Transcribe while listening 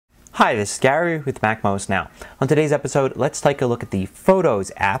Hi, this is Gary with MacMost Now. On today's episode, let's take a look at the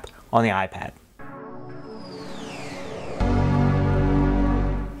Photos app on the iPad.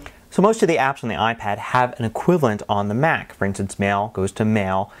 So most of the apps on the iPad have an equivalent on the Mac. For instance, Mail goes to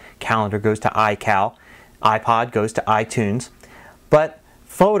Mail, Calendar goes to iCal, iPod goes to iTunes. But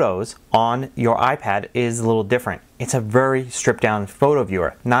Photos on your iPad is a little different. It's a very stripped down photo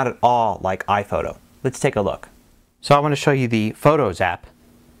viewer, not at all like iPhoto. Let's take a look. So I want to show you the Photos app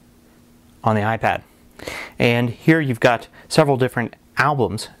on the iPad. And here you've got several different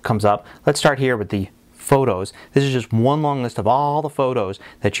albums comes up. Let's start here with the photos. This is just one long list of all the photos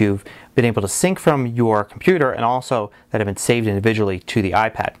that you've been able to sync from your computer and also that have been saved individually to the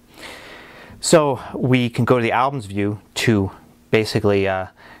iPad. So we can go to the albums view to basically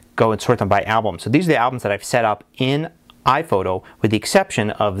go and sort them by album. So these are the albums that I've set up in iPhoto with the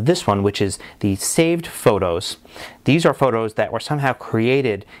exception of this one, which is the saved photos. These are photos that were somehow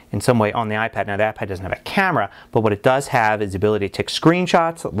created in some way on the iPad. Now the iPad doesn't have a camera, but what it does have is the ability to take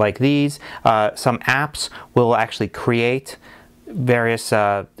screenshots like these. Some apps will actually create various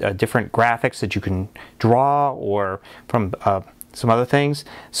different graphics that you can draw or from some other things.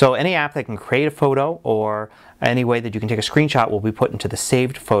 So any app that can create a photo or any way that you can take a screenshot will be put into the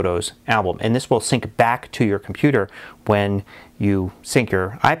saved photos album, and this will sync back to your computer when you sync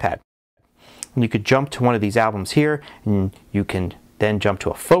your iPad. And you could jump to one of these albums here and you can then jump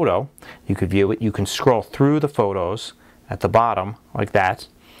to a photo. You could view it. You can scroll through the photos at the bottom like that.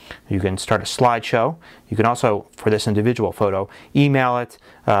 You can start a slideshow. You can also, for this individual photo, email it,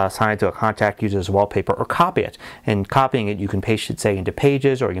 sign it to a contact, use it as a wallpaper, or copy it. And copying it, you can paste it, say, into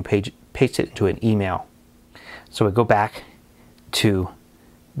Pages, or you can paste it into an email. So we go back to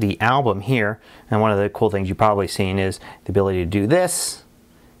the album here, and one of the cool things you've probably seen is the ability to do this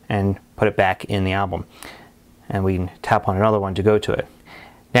and put it back in the album. And we can tap on another one to go to it.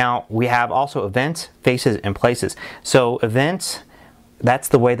 Now we have also events, faces, and places. So events, that's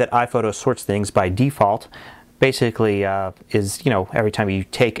the way that iPhoto sorts things by default. Basically is, every time you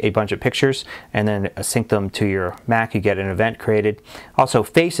take a bunch of pictures and then sync them to your Mac, you get an event created. Also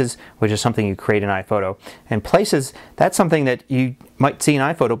faces, which is something you create in iPhoto. And places, that's something that you might see in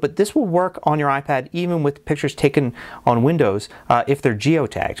iPhoto, but this will work on your iPad even with pictures taken on Windows if they're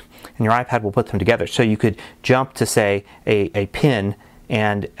geotagged. And your iPad will put them together. So you could jump to, say, a pin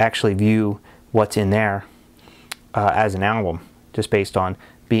and actually view what's in there as an album, just based on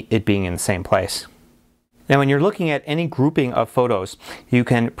it being in the same place. Now when you're looking at any grouping of photos, you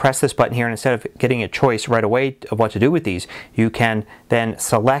can press this button here, and instead of getting a choice right away of what to do with these, you can then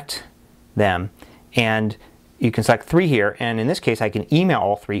select them, and you can select 3 here, and in this case I can email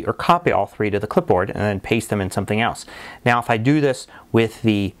all 3 or copy all 3 to the clipboard and then paste them in something else. Now if I do this with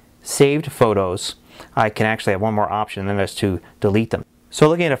the saved photos, I can actually have one more option, and that is to delete them. So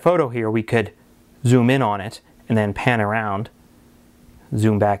looking at a photo here, we could zoom in on it and then pan around,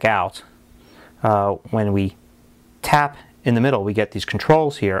 zoom back out. When we tap in the middle, we get these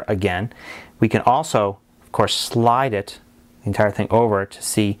controls here again. We can also, of course, slide it, the entire thing over to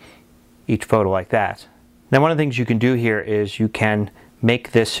see each photo like that. Now one of the things you can do here is you can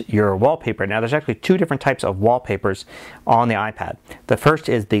make this your wallpaper. Now there's actually 2 different types of wallpapers on the iPad. The first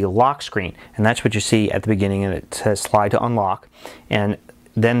is the lock screen, and that's what you see at the beginning, and it says slide to unlock. And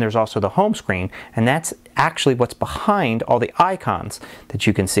then there's also the home screen, and that's actually what's behind all the icons that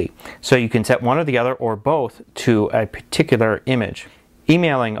you can see. So you can set one or the other or both to a particular image.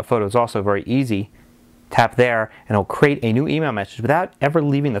 Emailing a photo is also very easy. Tap there and it'll create a new email message without ever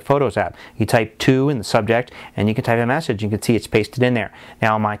leaving the Photos app. You type "to" in the subject and you can type a message. You can see it's pasted in there.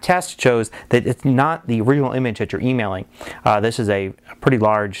 Now my test shows that it's not the original image that you're emailing. This is a pretty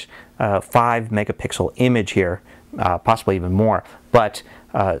large 5 megapixel image here, possibly even more. But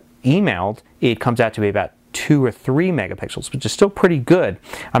emailed, it comes out to be about 2 or 3 megapixels, which is still pretty good.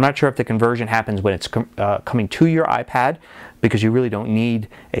 I'm not sure if the conversion happens when it's coming to your iPad, because you really don't need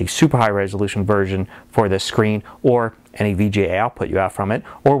a super high resolution version for this screen or any VGA output you have from it,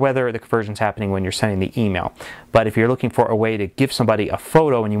 or whether the conversion is happening when you're sending the email. But if you're looking for a way to give somebody a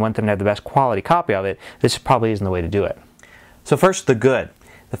photo and you want them to have the best quality copy of it, this probably isn't the way to do it. So first, the good.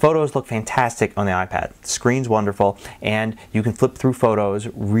 The photos look fantastic on the iPad. The screen's wonderful, and you can flip through photos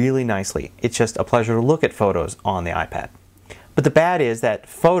really nicely. It's just a pleasure to look at photos on the iPad. But the bad is that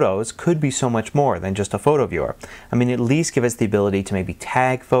photos could be so much more than just a photo viewer. I mean, at least give us the ability to maybe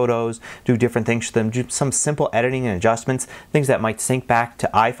tag photos, do different things to them, do some simple editing and adjustments, things that might sync back to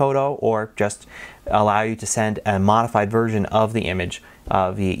iPhoto, or just allow you to send a modified version of the image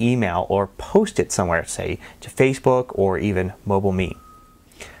via email or post it somewhere, say to Facebook or even MobileMe.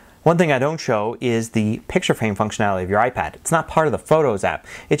 One thing I don't show is the picture frame functionality of your iPad. It's not part of the Photos app.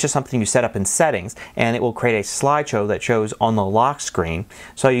 It's just something you set up in settings, and it will create a slideshow that shows on the lock screen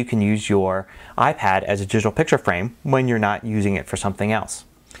so you can use your iPad as a digital picture frame when you're not using it for something else.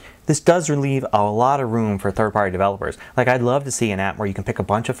 This does relieve a lot of room for third-party developers. Like, I'd love to see an app where you can pick a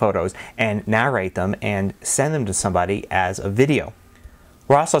bunch of photos and narrate them and send them to somebody as a video.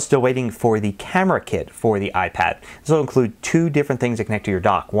 We're also still waiting for the camera kit for the iPad. This will include two different things that connect to your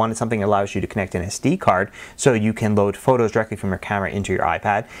dock. One is something that allows you to connect an SD card so you can load photos directly from your camera into your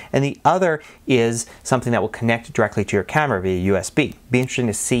iPad. And the other is something that will connect directly to your camera via USB. Be interesting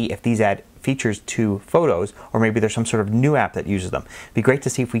to see if these add features to Photos, or maybe there's some sort of new app that uses them. It'd be great to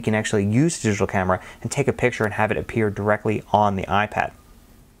see if we can actually use a digital camera and take a picture and have it appear directly on the iPad.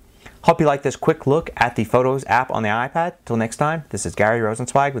 Hope you like this quick look at the Photos app on the iPad. Till next time, this is Gary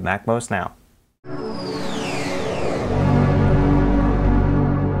Rosenzweig with MacMost Now.